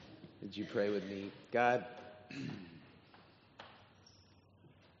Would you pray with me? God,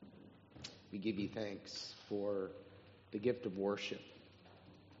 we give you thanks for the gift of worship.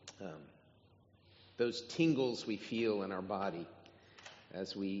 Those tingles we feel in our body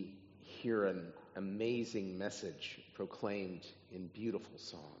as we hear an amazing message proclaimed in beautiful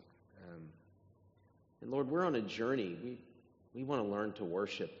song. And Lord, we're on a journey. We want to learn to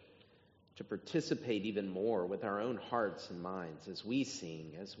worship, to participate even more with our own hearts and minds as we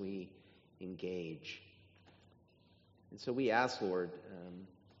sing, as we engage. And so we ask, Lord,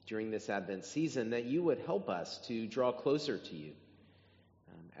 during this Advent season, that you would help us to draw closer to you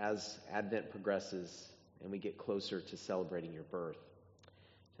as Advent progresses and we get closer to celebrating your birth.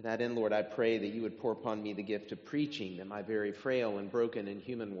 To that end, Lord, I pray that you would pour upon me the gift of preaching, that my very frail and broken and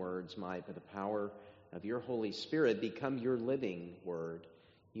human words might, by the power of your Holy Spirit, become your living word,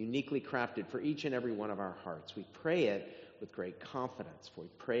 uniquely crafted for each and every one of our hearts. We pray it with great confidence, for we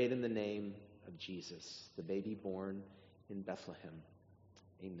pray it in the name of Jesus, the baby born in Bethlehem.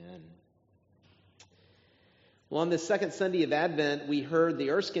 Amen. Well, on this second Sunday of Advent, we heard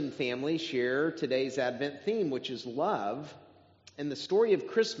the Erskine family share today's Advent theme, which is love. And the story of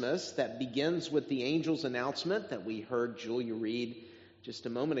Christmas that begins with the angel's announcement that we heard Julia read just a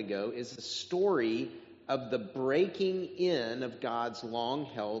moment ago is the story of the breaking in of God's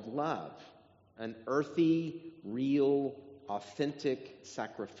long-held love. An earthy, real, authentic,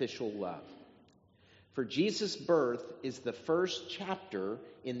 sacrificial love. For Jesus' birth is the first chapter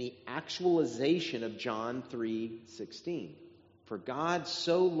in the actualization of John 3:16. For God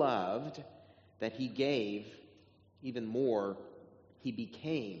so loved that he gave, even more, he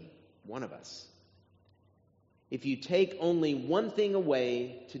became one of us. If you take only one thing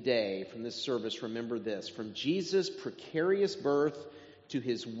away today from this service, remember this. From Jesus' precarious birth to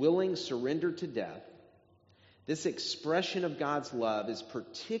his willing surrender to death, this expression of God's love is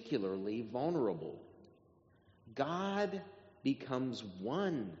particularly vulnerable. God becomes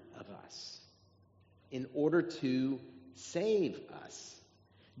one of us in order to save us,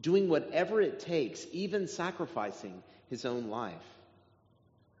 doing whatever it takes, even sacrificing his own life.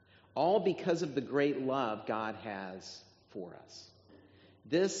 All because of the great love God has for us.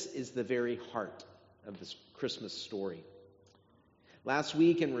 This is the very heart of this Christmas story. Last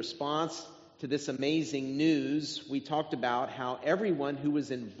week, in response to this amazing news, we talked about how everyone who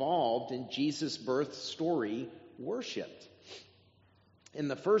was involved in Jesus' birth story worshipped. And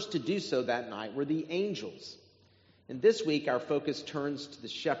the first to do so that night were the angels. And this week, our focus turns to the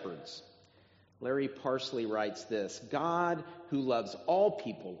shepherds. Larry Parsley writes this: God, who loves all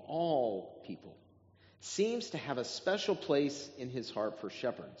people, seems to have a special place in his heart for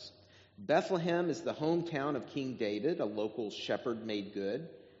shepherds. Bethlehem is the hometown of King David, a local shepherd made good.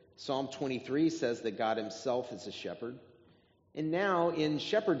 Psalm 23 says that God himself is a shepherd. And now in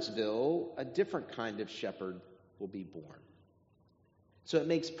Shepherdsville, a different kind of shepherd will be born. So it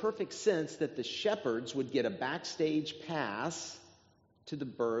makes perfect sense that the shepherds would get a backstage pass to the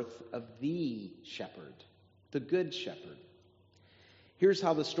birth of the shepherd, the good shepherd. Here's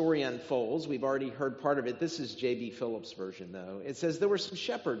how the story unfolds. We've already heard part of it. This is J.B. Phillips' version, though. It says, there were some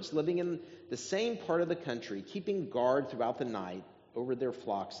shepherds living in the same part of the country, keeping guard throughout the night over their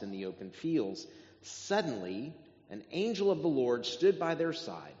flocks in the open fields. Suddenly, an angel of the Lord stood by their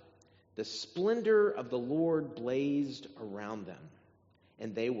side. The splendor of the Lord blazed around them,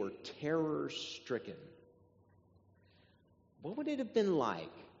 and they were terror-stricken. What would it have been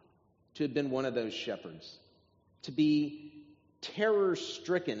like to have been one of those shepherds? To be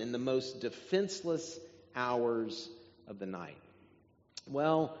terror-stricken in the most defenseless hours of the night?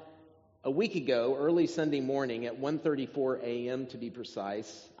 Well, a week ago, early Sunday morning at 1:34 a.m. to be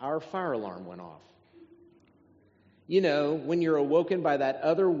precise, our fire alarm went off. You know, when you're awoken by that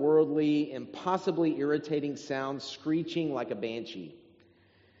otherworldly, impossibly irritating sound screeching like a banshee.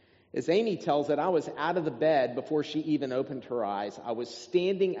 As Amy tells it, I was out of the bed before she even opened her eyes. I was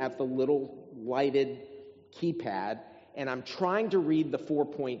standing at the little lighted keypad, and I'm trying to read the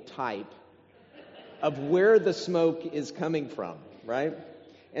 4-point type of where the smoke is coming from, right?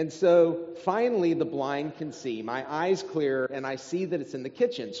 And so finally the blind can see. My eyes clear, and I see that it's in the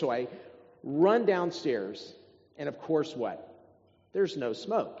kitchen. So I run downstairs, and of course what? There's no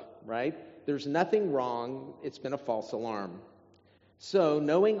smoke, right? There's nothing wrong. It's been a false alarm. So,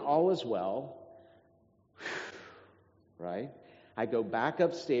 knowing all is well, right, I go back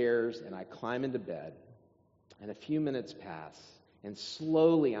upstairs and I climb into bed, and a few minutes pass, and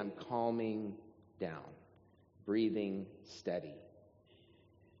slowly I'm calming down, breathing steady.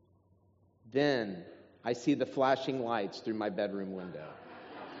 Then I see the flashing lights through my bedroom window.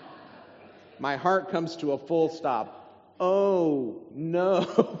 My heart comes to a full stop. Oh,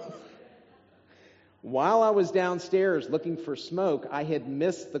 no. While I was downstairs looking for smoke, I had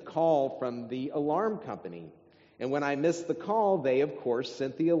missed the call from the alarm company. And when I missed the call, they, of course,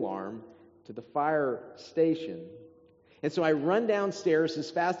 sent the alarm to the fire station. And so I run downstairs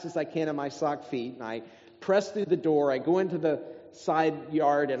as fast as I can in my sock feet, and I press through the door. I go into the side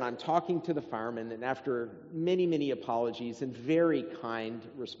yard, and I'm talking to the firemen. And after many, many apologies and very kind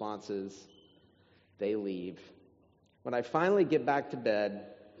responses, they leave. When I finally get back to bed,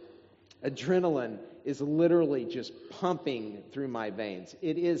 adrenaline is literally just pumping through my veins.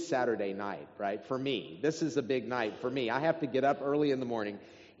 It is Saturday night, right? For me. This is a big night for me. I have to get up early in the morning.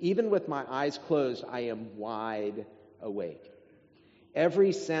 Even with my eyes closed, I am wide awake.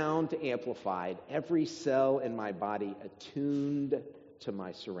 Every sound amplified, every cell in my body attuned to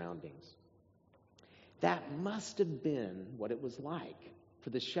my surroundings. That must have been what it was like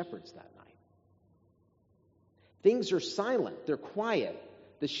for the shepherds that night. Things are silent, they're quiet.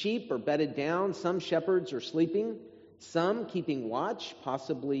 The sheep are bedded down. Some shepherds are sleeping. Some keeping watch,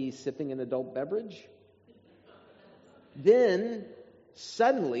 possibly sipping an adult beverage. Then,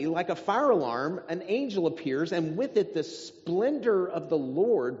 suddenly, like a fire alarm, an angel appears, and with it, the splendor of the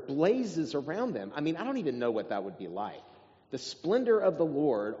Lord blazes around them. I mean, I don't even know what that would be like. The splendor of the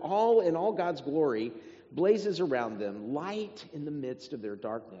Lord, all in all God's glory, blazes around them, light in the midst of their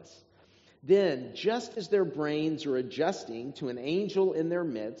darkness. Then, just as their brains are adjusting to an angel in their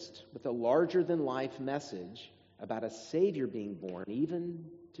midst with a larger-than-life message about a Savior being born, even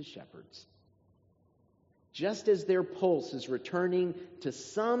to shepherds, just as their pulse is returning to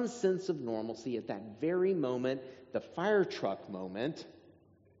some sense of normalcy at that very moment, the fire truck moment,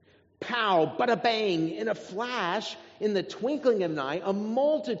 pow, bada bang, in a flash, in the twinkling of an eye, a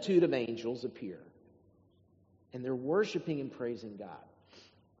multitude of angels appear. And they're worshiping and praising God.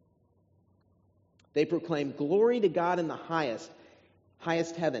 They proclaim glory to God in the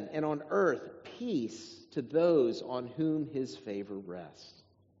highest heaven, and on earth peace to those on whom his favor rests.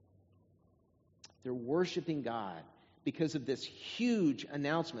 They're worshiping God because of this huge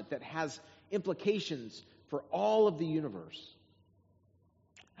announcement that has implications for all of the universe.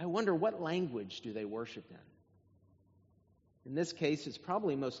 I wonder, what language do they worship in? In this case, it's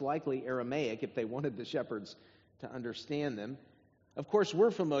probably most likely Aramaic if they wanted the shepherds to understand them. Of course,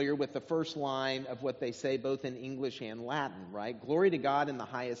 we're familiar with the first line of what they say both in English and Latin, right? Glory to God in the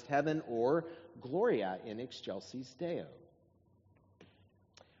highest heaven, or Gloria in excelsis Deo.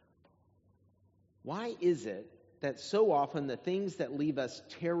 Why is it that so often the things that leave us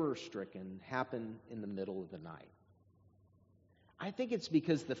terror-stricken happen in the middle of the night? I think it's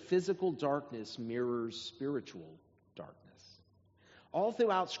because the physical darkness mirrors spiritual darkness. All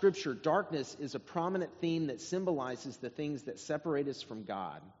throughout Scripture, darkness is a prominent theme that symbolizes the things that separate us from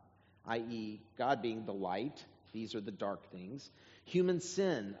God, i.e., God being the light. These are the dark things. Human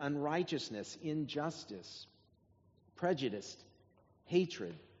sin, unrighteousness, injustice, prejudice,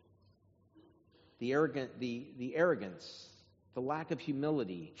 hatred, the arrogance, the lack of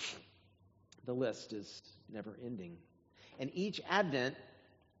humility. The list is never ending. And each Advent,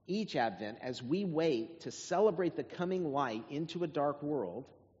 as we wait to celebrate the coming light into a dark world,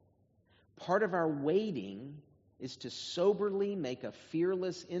 part of our waiting is to soberly make a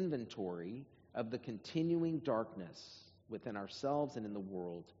fearless inventory of the continuing darkness within ourselves and in the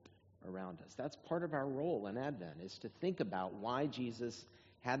world around us. That's part of our role in Advent, is to think about why Jesus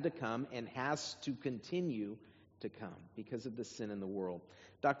had to come and has to continue to come because of the sin in the world.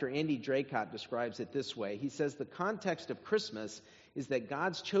 Dr. Andy Draycott describes it this way. He says the context of Christmas is that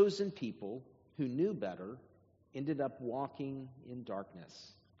God's chosen people who knew better ended up walking in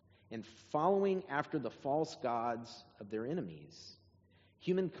darkness and following after the false gods of their enemies.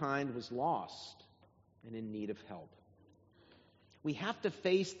 Humankind was lost and in need of help. We have to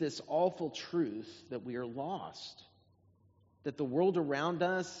face this awful truth that we are lost, that the world around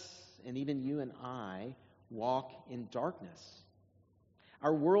us, and even you and I, walk in darkness.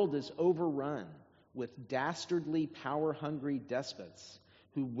 Our world is overrun with dastardly, power-hungry despots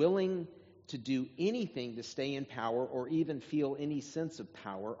who, willing to do anything to stay in power or even feel any sense of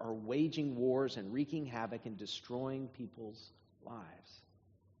power, are waging wars and wreaking havoc and destroying people's lives.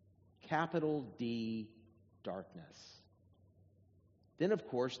 Capital D, darkness. Then, of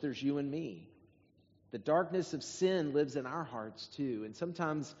course, there's you and me. The darkness of sin lives in our hearts, too, and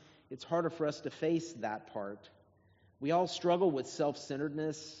sometimes it's harder for us to face that part. We all struggle with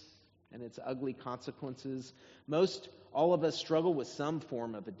self-centeredness and its ugly consequences. All of us struggle with some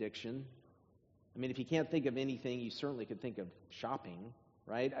form of addiction. I mean, if you can't think of anything, you certainly could think of shopping,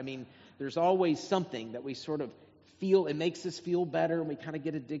 right? I mean, there's always something that we sort of feel, it makes us feel better, and we kind of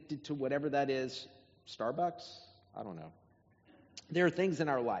get addicted to whatever that is. Starbucks? I don't know. There are things in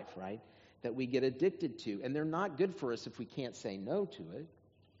our life, right, that we get addicted to, and they're not good for us if we can't say no to it.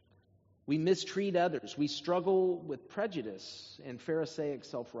 We mistreat others. We struggle with prejudice and Pharisaic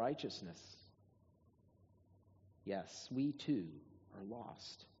self-righteousness. Yes, we too are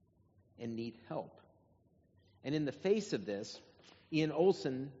lost and need help. And in the face of this, Ian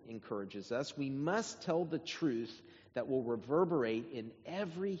Olson encourages us, we must tell the truth that will reverberate in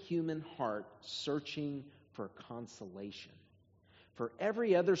every human heart searching for consolation. For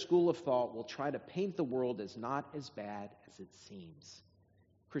every other school of thought will try to paint the world as not as bad as it seems.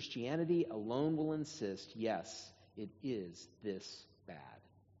 Christianity alone will insist, yes, it is this bad.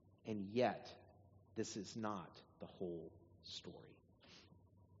 And yet, this is not the whole story.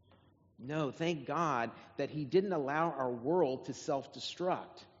 No, thank God that He didn't allow our world to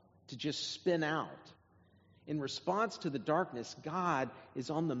self-destruct, to just spin out. In response to the darkness, God is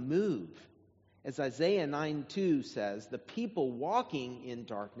on the move. As Isaiah 9:2 says, the people walking in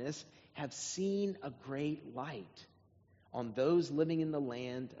darkness have seen a great light. On those living in the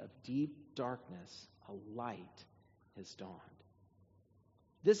land of deep darkness, a light has dawned.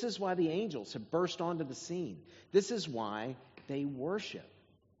 This is why the angels have burst onto the scene. This is why they worship.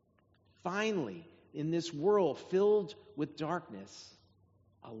 Finally, in this world filled with darkness,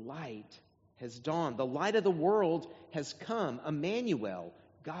 a light has dawned. The light of the world has come. Emmanuel,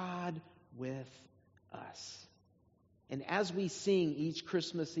 God with us. And as we sing each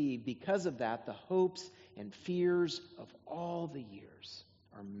Christmas Eve, because of that, the hopes and fears of all the years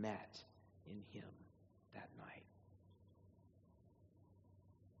are met in Him that night.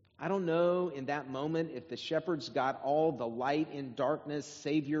 I don't know in that moment if the shepherds got all the light in darkness,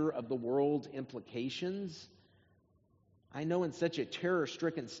 Savior of the world implications. I know in such a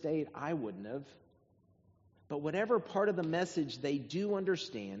terror-stricken state, I wouldn't have. But whatever part of the message they do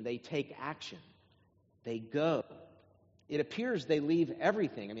understand, they take action. They go. It appears they leave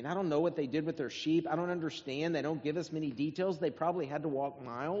everything. I mean, I don't know what they did with their sheep. I don't understand. They don't give us many details. They probably had to walk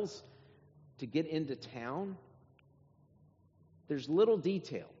miles to get into town. There's little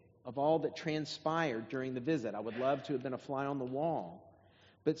detail of all that transpired during the visit. I would love to have been a fly on the wall.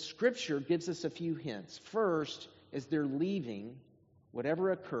 But Scripture gives us a few hints. First, as they're leaving,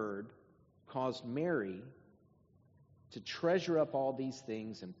 whatever occurred caused Mary to treasure up all these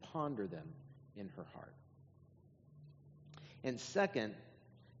things and ponder them in her heart. And second,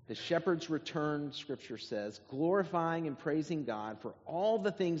 the shepherds returned, Scripture says, glorifying and praising God for all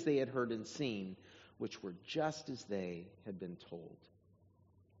the things they had heard and seen, which were just as they had been told.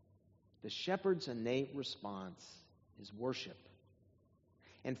 The shepherd's innate response is worship.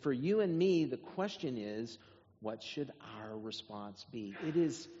 And for you and me, the question is, what should our response be? It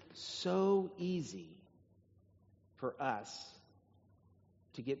is so easy for us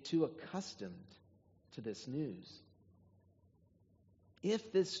to get too accustomed to this news.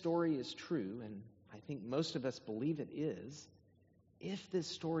 If this story is true, and I think most of us believe it is, if this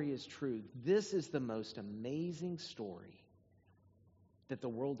story is true, this is the most amazing story that the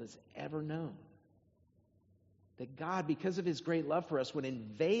world has ever known. That God, because of His great love for us, would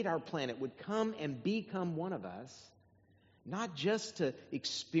invade our planet, would come and become one of us, not just to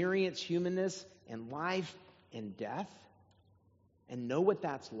experience humanness and life and death and know what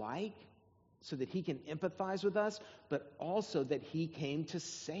that's like so that He can empathize with us, but also that He came to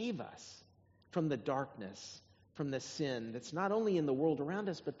save us from the darkness, from the sin that's not only in the world around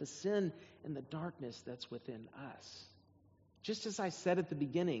us, but the sin and the darkness that's within us. Just as I said at the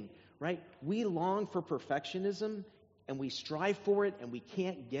beginning, right? We long for perfectionism and we strive for it and we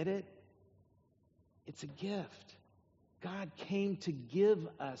can't get it. It's a gift. God came to give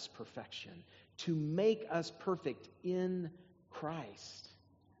us perfection, to make us perfect in Christ.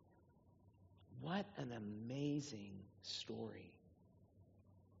 What an amazing story.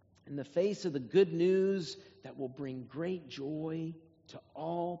 In the face of the good news that will bring great joy to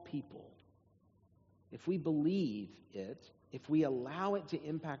all people, if we believe it, if we allow it to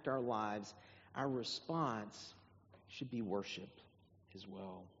impact our lives, our response should be worship as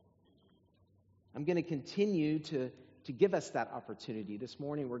well. I'm going to continue to give us that opportunity. This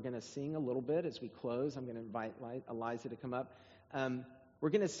morning we're going to sing a little bit as we close. I'm going to invite Eliza to come up. We're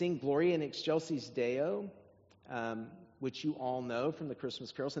going to sing Gloria in Excelsis Deo, which you all know from the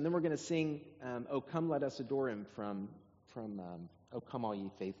Christmas carols. And then we're going to sing O Come Let Us Adore Him from O Come All Ye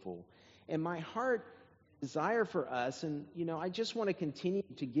Faithful. And my heart desire for us, and I just want to continue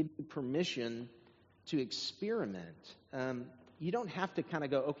to give you permission to experiment. You don't have to kind of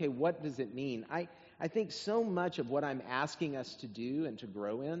go, okay, what does it mean? I think so much of what I'm asking us to do and to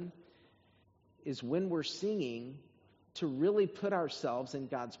grow in is when we're singing to really put ourselves in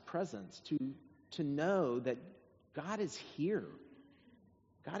God's presence, to know that God is here.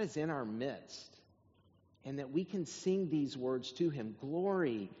 God is in our midst, and that we can sing these words to him.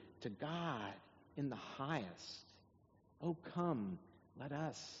 Glory to God in the highest. Oh, come, let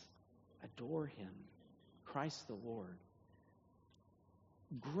us adore him, Christ the Lord.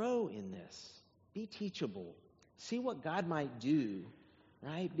 Grow in this. Be teachable. See what God might do,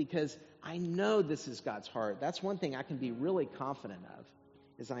 right? Because I know this is God's heart. That's one thing I can be really confident of,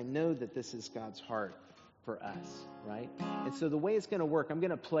 is I know that this is God's heart for us, right? And so the way it's going to work, I'm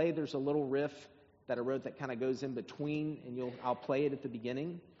going to play, there's a little riff that I wrote that kind of goes in between, and I'll play it at the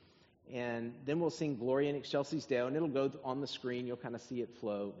beginning. And then we'll sing Gloria in Excelsis Deo, and it'll go on the screen. You'll kind of see it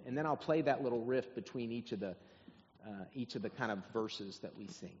flow. And then I'll play that little riff between each of the kind of verses that we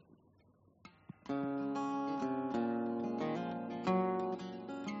sing.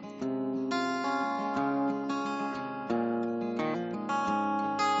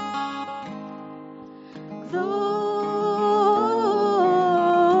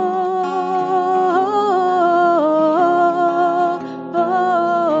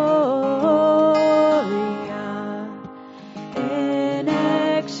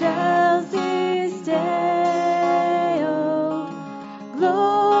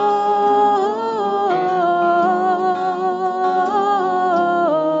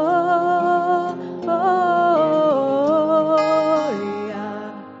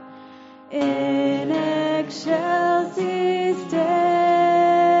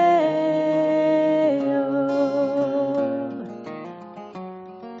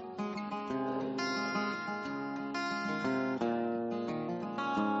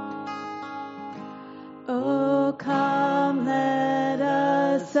 Oh, come, let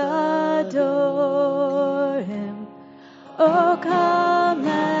us adore him. Oh, come,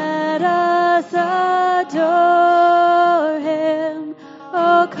 let us adore him.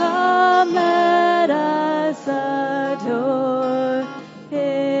 Oh, come, let us adore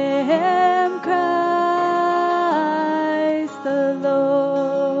him, Christ the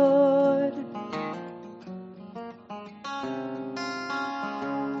Lord.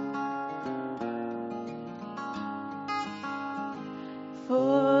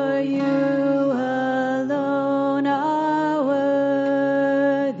 For you alone are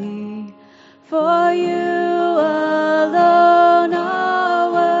worthy. For you alone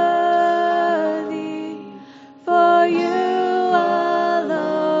are worthy. For you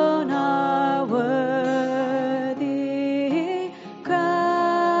alone are worthy. Christ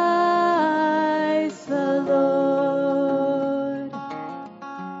the Lord.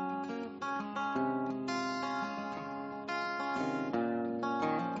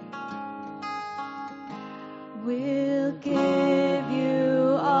 We'll give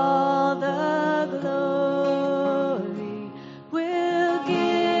you all the glory. We'll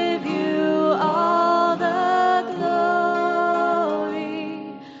give you all the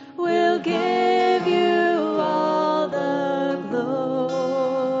glory. We'll give you all the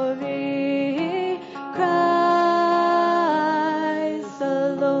glory. Christ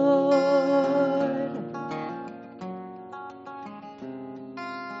the Lord.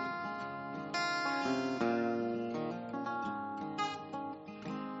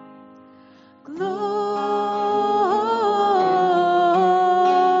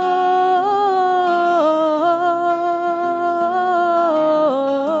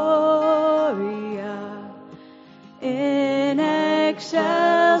 Gloria in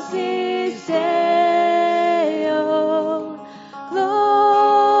excelsis Deo.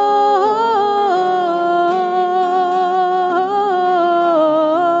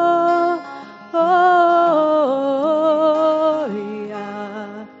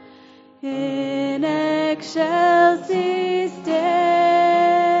 Gloria in excelsis Deo.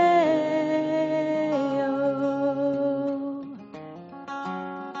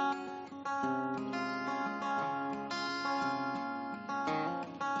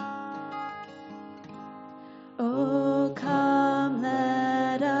 Oh, come,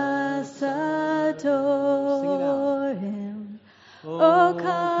 let us adore him. Oh,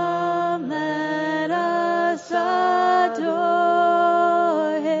 come, let us adore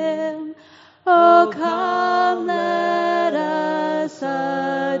him. Oh, come, let us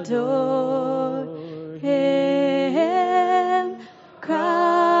adore him, Christ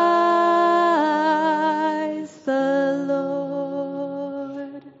the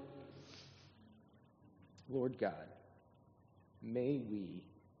Lord. Lord God, may we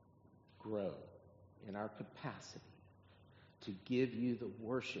grow in our capacity to give you the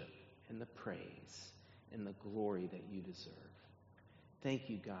worship and the praise and the glory that you deserve. Thank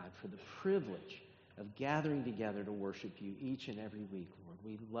you, God, for the privilege of gathering together to worship you each and every week, Lord.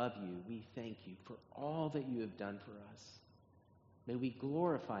 We love you. We thank you for all that you have done for us. May we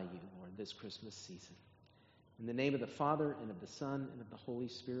glorify you, Lord, this Christmas season. In the name of the Father, and of the Son, and of the Holy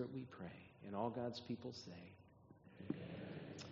Spirit we pray. And all God's people say,